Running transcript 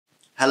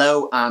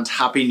Hello and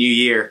Happy New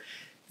Year.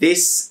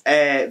 This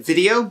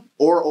video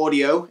or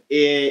audio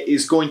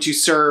is going to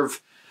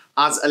serve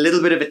as a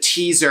little bit of a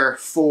teaser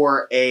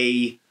for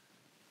a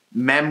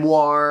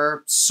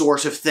memoir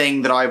sort of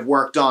thing that I've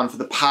worked on for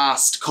the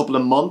past couple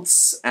of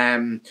months,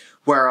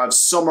 where I've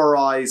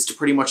summarized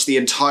pretty much the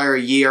entire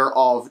year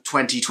of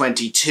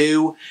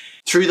 2022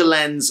 through the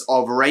lens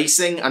of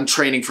racing and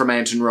training for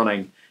mountain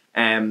running.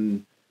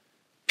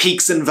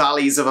 Peaks and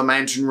valleys of a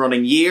mountain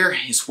running year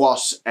is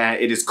what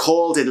it is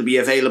called. It'll be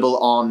available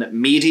on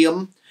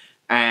Medium.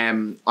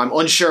 I'm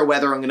unsure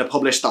whether I'm going to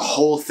publish the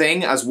whole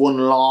thing as one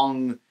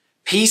long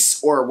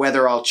piece or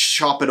whether I'll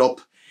chop it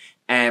up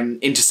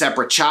into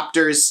separate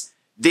chapters.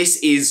 This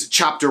is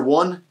chapter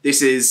 1.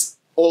 This is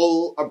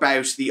all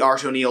about the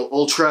Art O'Neill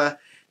Ultra.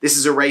 This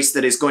is a race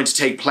that is going to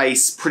take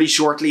place pretty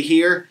shortly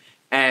here.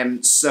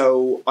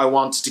 So I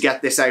wanted to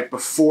get this out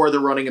before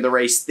the running of the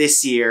race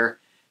this year.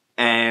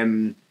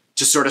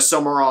 To sort of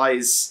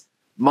summarise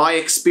my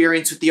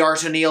experience with the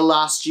Art O'Neill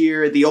last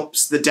year, the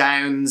ups, the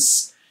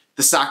downs,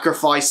 the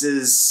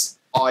sacrifices.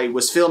 I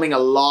was filming a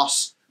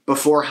lot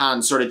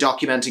beforehand, sort of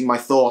documenting my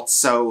thoughts,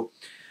 so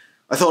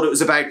I thought it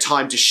was about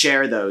time to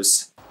share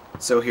those.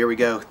 So here we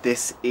go.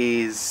 This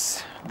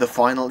is the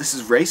final, this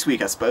is race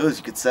week, I suppose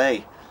you could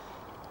say.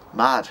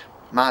 Mad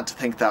to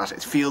think that.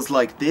 It feels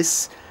like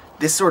this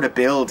sort of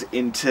build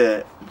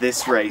into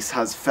this race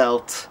has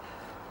felt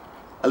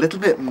a little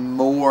bit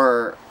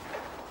more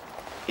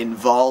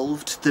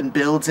involved than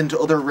builds into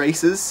other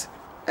races.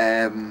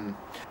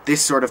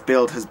 This sort of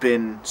build has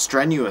been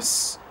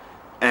strenuous,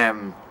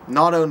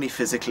 not only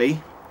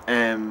physically,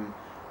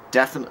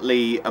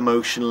 definitely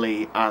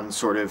emotionally and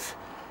sort of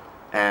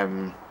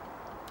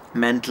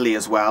mentally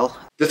as well.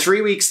 The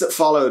 3 weeks that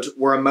followed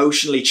were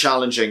emotionally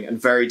challenging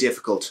and very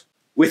difficult,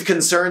 with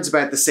concerns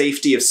about the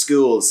safety of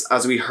schools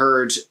as we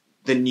heard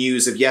the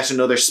news of yet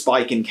another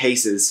spike in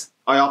cases.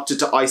 I opted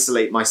to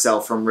isolate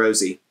myself from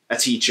Rosie, a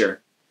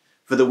teacher,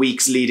 for the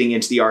weeks leading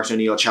into the Art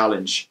O'Neill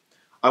Challenge.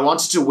 I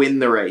wanted to win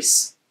the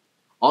race.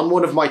 On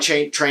one of my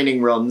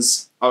training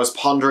runs, I was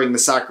pondering the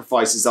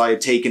sacrifices I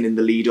had taken in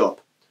the lead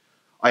up.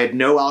 I had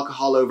no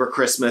alcohol over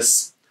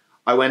Christmas.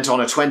 I went on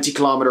a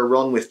 20-kilometre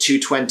run with 2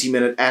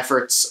 20-minute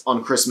efforts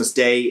on Christmas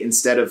Day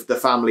instead of the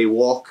family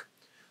walk.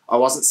 I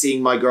wasn't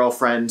seeing my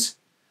girlfriend,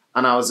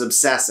 and I was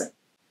obsessing.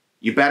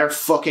 You better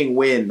fucking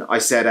win, I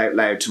said out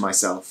loud to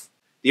myself.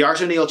 The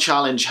Art O'Neill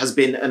Challenge has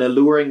been an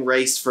alluring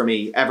race for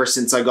me ever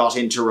since I got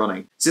into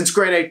running. Since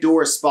Great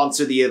Outdoors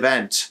sponsored the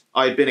event,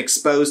 I had been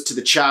exposed to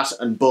the chat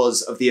and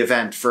buzz of the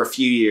event for a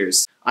few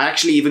years. I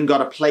actually even got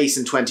a place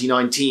in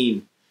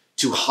 2019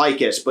 to hike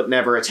it, but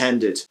never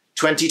attended.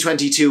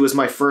 2022 was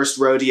my first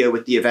rodeo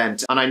with the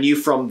event, and I knew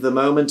from the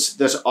moment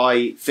that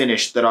I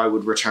finished that I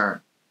would return.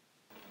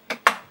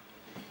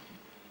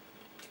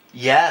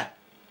 Yeah,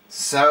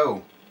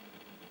 so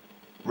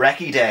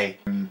recce day.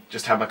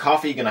 Just have my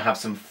coffee, gonna have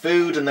some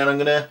food, and then I'm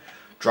gonna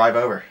drive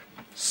over.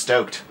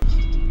 Stoked.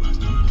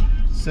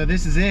 So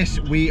this is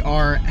it. We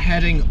are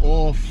heading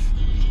off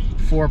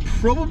for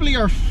probably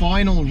our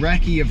final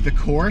recce of the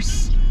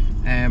course.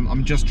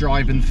 I'm just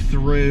driving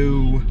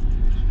through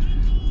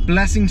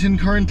Blessington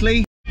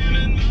currently.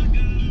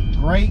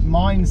 Great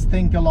minds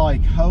think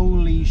alike.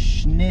 Holy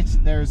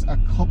schnit, there's a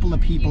couple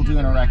of people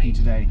doing a recce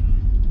today.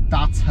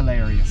 That's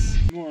hilarious.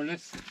 More or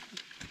less.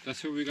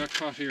 That's who we got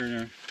caught here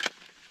now.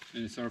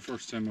 And it's our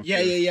first time up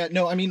here. Yeah.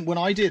 No, I mean, when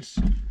I did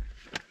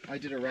a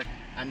recce,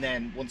 and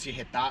then once you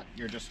hit that,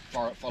 you're just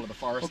follow the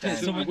forest down.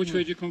 So which way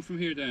did you come from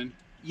here then?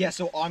 Yeah,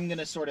 so I'm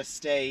gonna sort of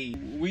stay.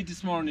 We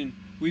this morning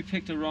we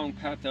picked a wrong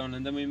path down,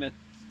 and then we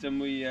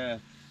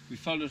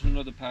followed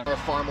another path. Are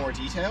far more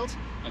detailed.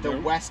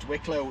 The West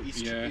Wicklow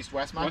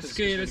East-West map what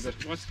scale is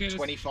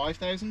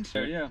 25,000.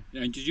 Yeah.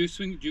 And did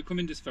you come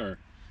in this far?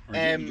 Or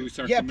did you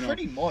start yeah,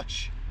 pretty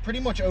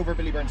much over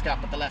Billy Burns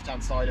Gap, but the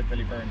left-hand side of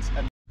Billy Burns.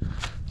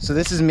 So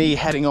this is me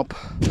heading up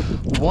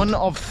one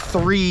of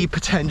 3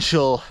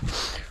 potential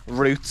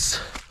routes.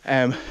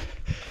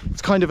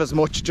 It's kind of as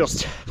much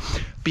just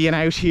being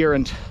out here,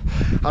 and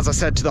as I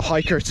said to the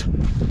hikers,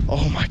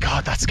 oh my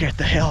god, that scared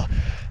the hell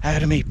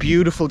out of me.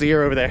 Beautiful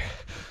deer over there.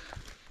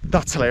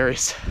 That's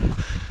hilarious.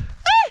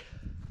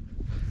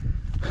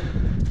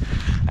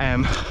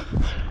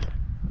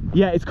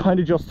 Yeah, it's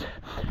kind of just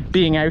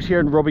being out here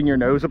and rubbing your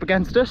nose up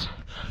against it.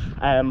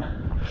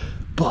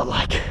 But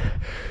like,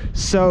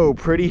 so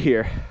pretty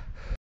here.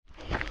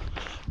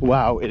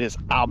 Wow, it is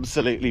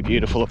absolutely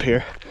beautiful up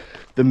here.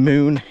 The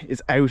moon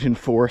is out in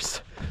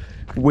force.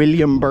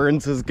 William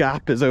Burns's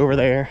Gap is over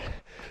there.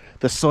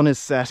 The sun is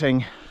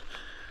setting.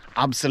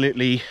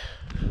 Absolutely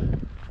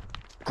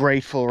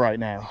grateful right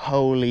now.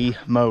 Holy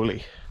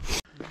moly.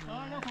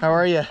 How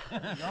are you?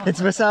 It's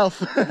myself.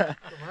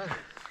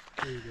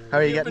 How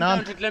are you getting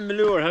on? Down to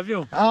Glenmalure, have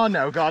you? Oh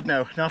no, God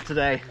no, not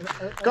today.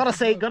 Gotta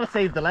save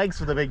the legs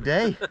for the big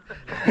day.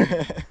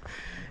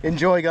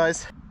 Enjoy,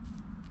 guys.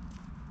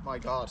 My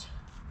God,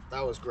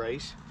 that was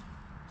great.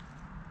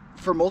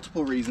 For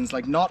multiple reasons,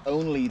 like not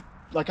only,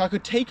 like I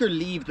could take or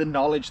leave the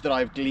knowledge that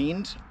I've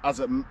gleaned as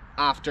a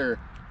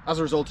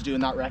result of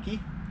doing that recce.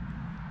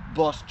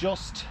 but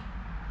just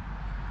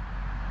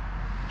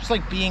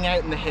like being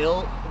out in the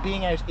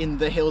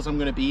hills I'm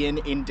going to be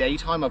in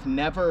daytime. I've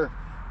never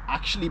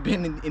actually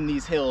been in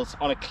these hills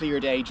on a clear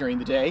day during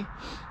the day,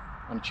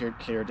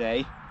 clear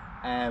day.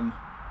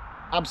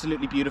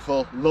 Absolutely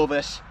beautiful, love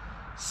it.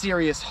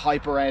 Serious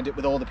hype around it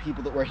with all the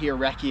people that were here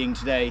recceing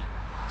today.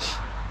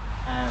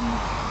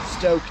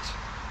 Stoked.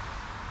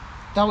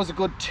 That was a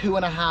good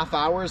 2.5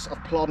 hours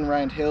of plodding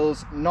around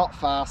hills, not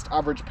fast.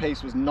 Average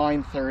pace was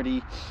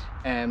 9:30,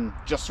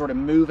 just sort of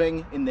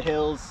moving in the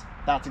hills.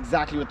 That's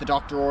exactly what the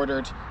doctor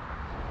ordered.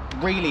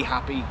 Really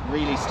happy,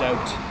 really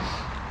stoked.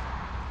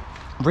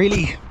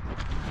 Really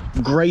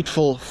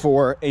grateful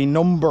for a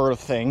number of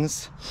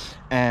things.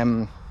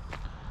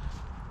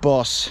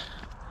 But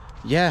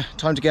yeah,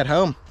 time to get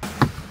home.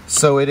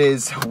 So it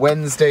is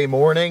Wednesday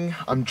morning.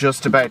 I'm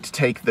just about to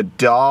take the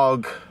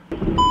dog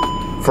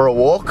for a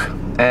walk.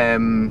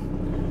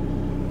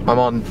 I'm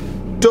on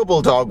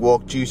double dog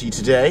walk duty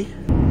today.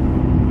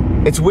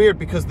 It's weird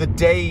because the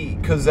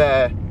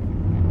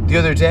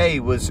other day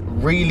was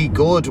really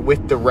good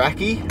with the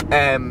recce,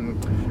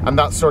 and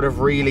that sort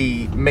of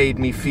really made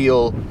me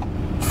feel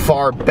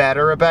far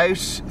better about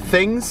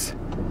things,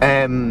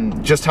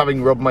 just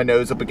having rubbed my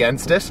nose up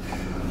against it.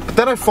 But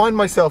then I find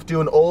myself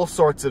doing all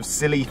sorts of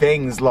silly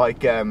things,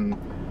 like I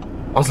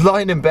was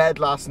lying in bed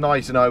last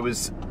night and I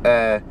was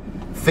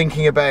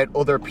thinking about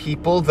other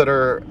people that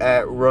are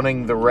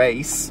running the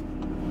race,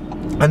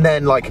 and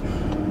then like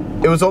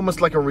it was almost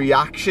like a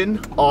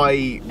reaction.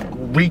 I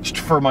reached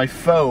for my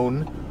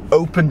phone,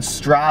 opened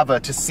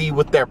Strava to see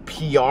what their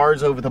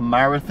PRs over the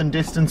marathon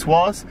distance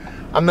was,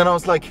 and then I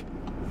was like,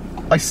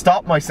 I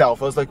stopped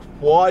myself. I was like,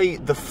 why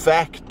the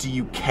feck do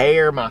you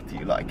care,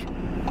 Matthew? Like,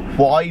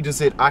 why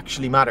does it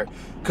actually matter?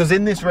 Because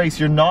in this race,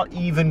 you're not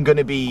even going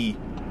to be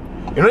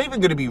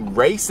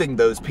racing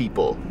those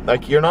people.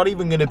 Like, you're not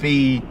even going to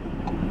be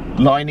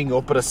lining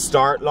up at a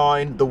start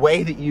line. The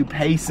way that you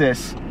pace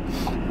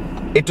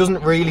it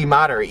doesn't really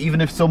matter.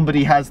 Even if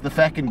somebody has the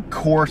feckin'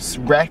 course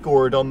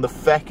record on the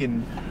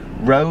feckin'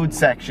 road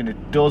section,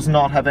 it does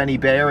not have any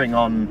bearing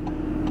on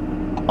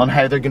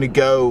how they're gonna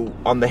go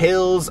on the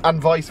hills and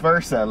vice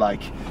versa.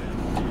 Like,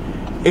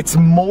 it's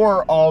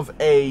more of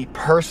a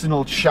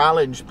personal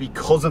challenge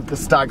because of the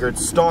staggered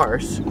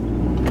start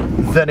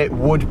than it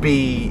would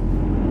be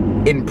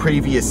in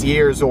previous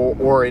years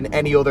or in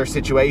any other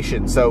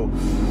situation. So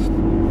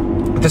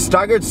the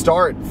staggered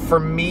start for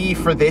me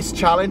for this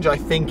challenge, I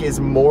think, is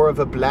more of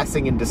a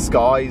blessing in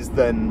disguise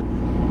than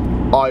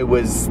I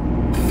was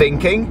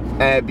thinking,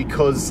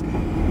 because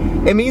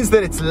it means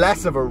that it's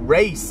less of a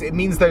race. It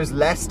means there's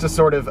less to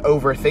sort of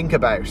overthink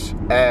about,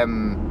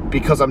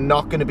 because I'm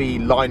not going to be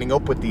lining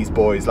up with these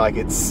boys. Like,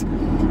 it's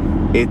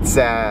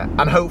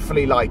and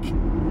hopefully, like,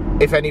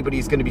 if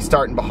anybody's going to be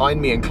starting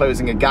behind me and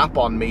closing a gap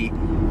on me,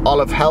 I'll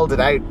have held it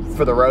out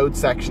for the road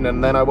section,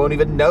 and then I won't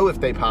even know if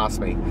they pass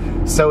me.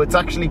 So it's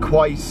actually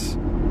quite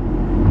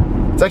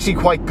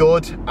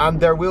good, and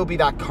there will be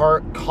that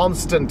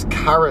constant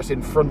carrot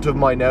in front of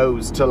my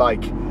nose to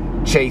like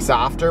chase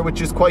after, which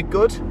is quite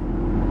good.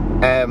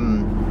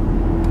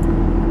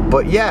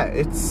 But yeah,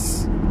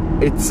 it's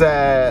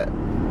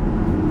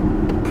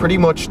pretty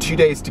much 2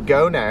 days to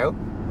go now.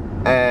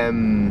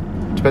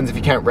 Depends if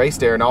you count race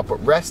day or not, but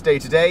rest day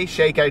today,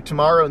 shakeout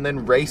tomorrow, and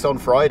then race on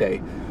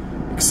Friday.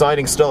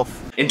 Exciting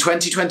stuff. In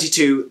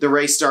 2022, the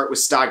race start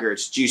was staggered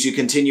due to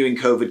continuing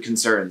COVID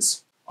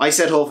concerns. I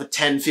set off at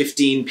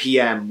 10:15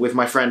 p.m. with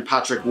my friend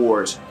Patrick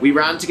Ward. We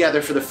ran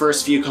together for the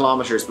first few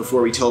kilometres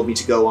before he told me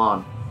to go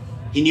on.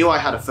 He knew I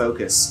had a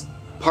focus.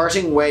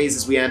 Parting ways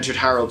as we entered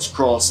Harold's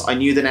Cross, I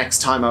knew the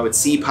next time I would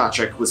see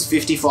Patrick was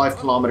 55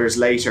 kilometres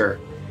later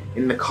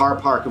in the car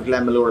park of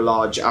Glenmalure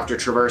Lodge after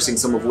traversing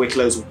some of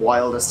Wicklow's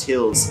wildest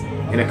hills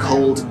in a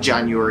cold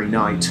January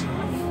night.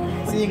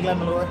 See you in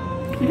Glenmalure.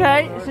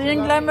 Okay, see you in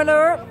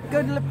Glenmalure.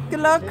 Good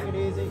luck. Take it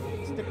easy.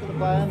 Stick to the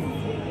plan.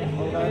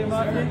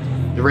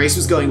 The race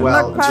was going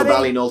well until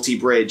Ballynulty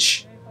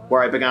Bridge,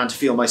 where I began to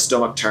feel my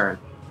stomach turn.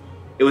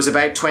 It was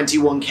about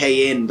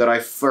 21k in that I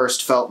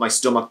first felt my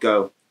stomach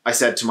go, I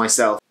said to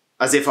myself,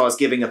 as if I was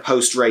giving a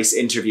post-race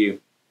interview.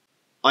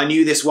 I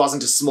knew this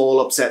wasn't a small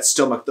upset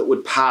stomach that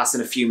would pass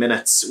in a few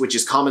minutes, which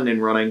is common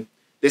in running.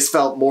 This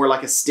felt more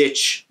like a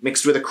stitch,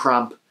 mixed with a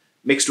cramp,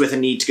 mixed with a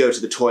need to go to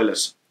the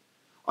toilet.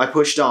 I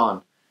pushed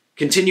on,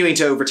 continuing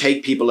to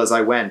overtake people as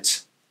I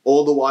went,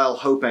 all the while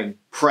hoping,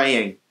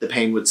 praying, the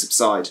pain would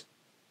subside.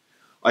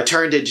 I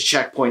turned into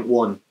checkpoint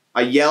 1.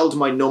 I yelled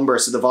my number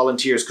so the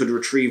volunteers could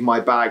retrieve my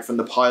bag from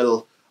the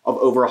pile of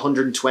over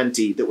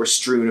 120 that were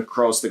strewn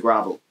across the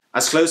gravel.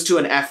 As close to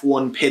an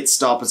F1 pit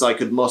stop as I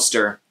could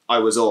muster, I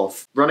was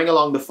off. Running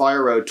along the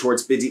fire road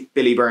towards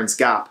Billy Burns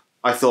Gap,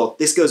 I thought,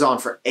 this goes on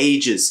for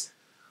ages.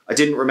 I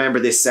didn't remember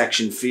this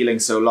section feeling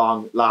so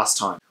long last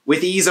time.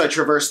 With ease I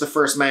traversed the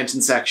first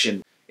mountain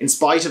section, in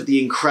spite of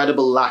the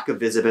incredible lack of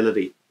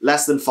visibility.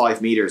 Less than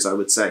 5 meters, I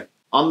would say.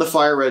 On the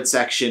fire road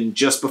section,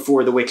 just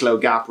before the Wicklow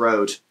Gap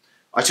Road,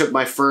 I took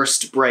my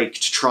first break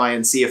to try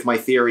and see if my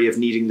theory of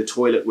needing the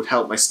toilet would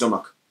help my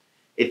stomach.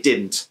 It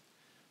didn't.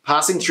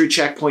 Passing through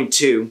checkpoint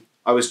 2,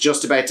 I I was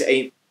just about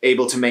to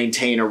able to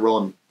maintain a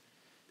run.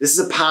 This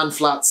is a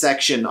pan-flat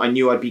section I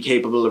knew I'd be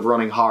capable of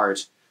running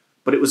hard,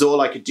 but it was all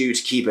I could do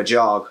to keep a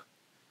jog.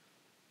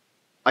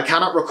 I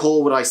cannot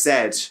recall what I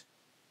said,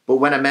 but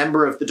when a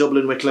member of the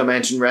Dublin Wicklow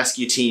Mountain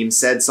Rescue Team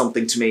said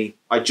something to me,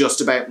 I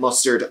just about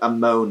mustered a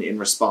moan in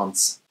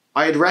response.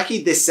 I had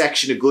recce'd this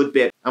section a good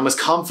bit and was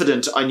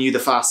confident I knew the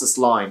fastest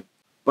line,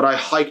 but I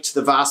hiked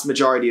the vast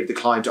majority of the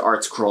climb to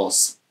Arts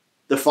Cross.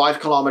 The 5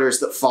 kilometres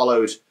that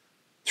followed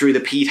through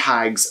the peat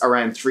hags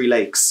around Three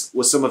Lakes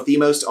was some of the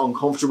most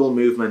uncomfortable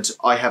movement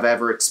I have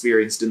ever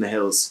experienced in the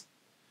hills.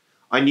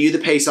 I knew the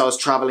pace I was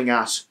travelling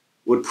at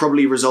would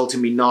probably result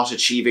in me not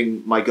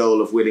achieving my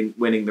goal of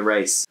winning the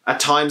race. At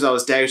times I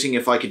was doubting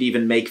if I could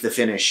even make the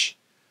finish.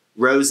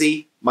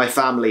 Rosie, my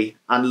family,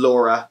 and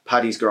Laura,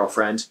 Paddy's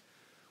girlfriend,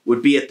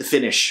 would be at the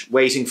finish,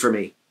 waiting for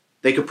me.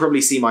 They could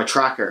probably see my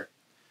tracker.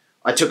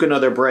 I took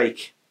another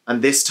break,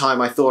 and this time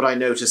I thought I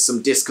noticed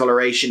some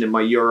discoloration in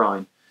my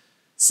urine,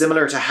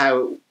 similar to how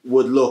it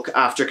would look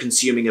after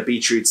consuming a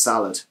beetroot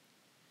salad.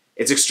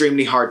 It's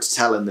extremely hard to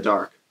tell in the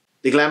dark.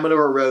 The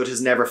Glenmalure Road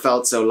has never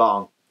felt so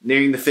long.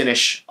 Nearing the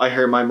finish, I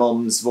heard my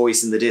mum's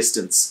voice in the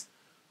distance.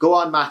 "Go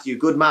on, Matthew,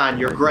 good man,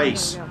 you're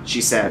great,"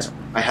 she said.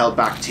 I held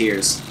back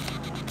tears.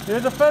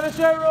 Here's the finish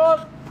out,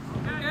 Ron.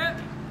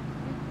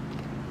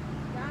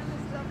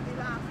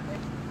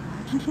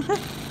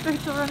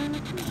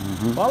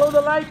 Follow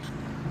the light.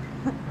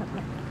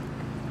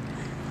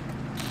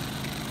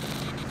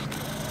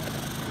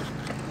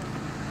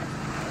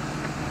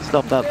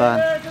 Stop that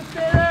van. Just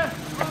stay there.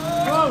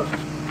 Go.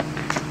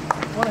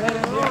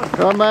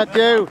 Come on,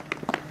 Matthew.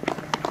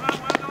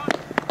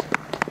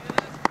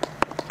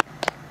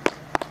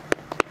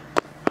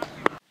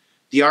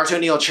 The Art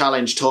O'Neill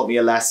Challenge taught me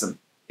a lesson.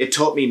 It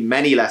taught me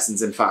many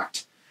lessons, in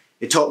fact.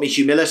 It taught me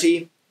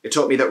humility. It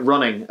taught me that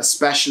running,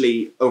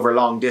 especially over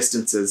long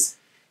distances,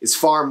 is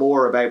far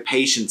more about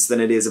patience than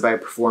it is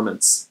about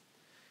performance.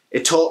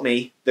 It taught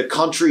me that,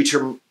 contrary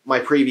to my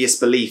previous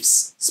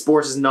beliefs,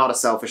 sport is not a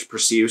selfish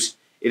pursuit,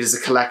 it is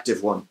a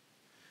collective one.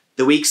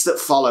 The weeks that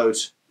followed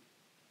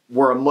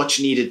were a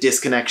much-needed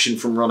disconnection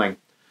from running.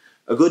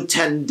 A good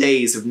 10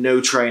 days of no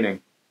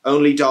training,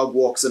 only dog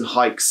walks and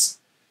hikes,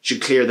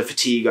 should clear the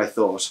fatigue, I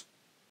thought.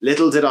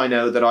 Little did I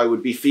know that I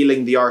would be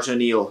feeling the Art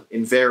O'Neill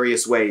in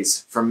various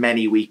ways for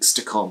many weeks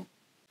to come.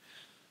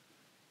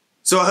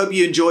 So I hope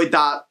you enjoyed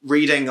that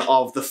reading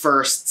of the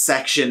first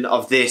section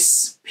of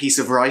this piece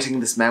of writing,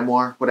 this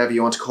memoir, whatever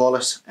you want to call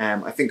it.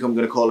 I think I'm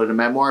going to call it a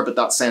memoir, but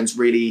that sounds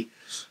really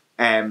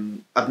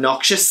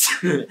obnoxious.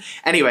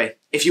 Anyway,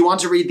 if you want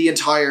to read the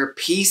entire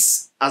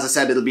piece, as I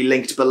said, it'll be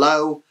linked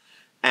below.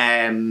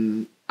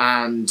 And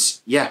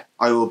yeah,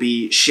 I will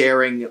be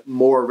sharing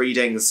more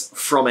readings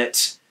from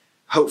it,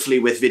 hopefully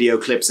with video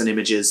clips and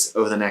images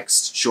over the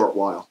next short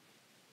while.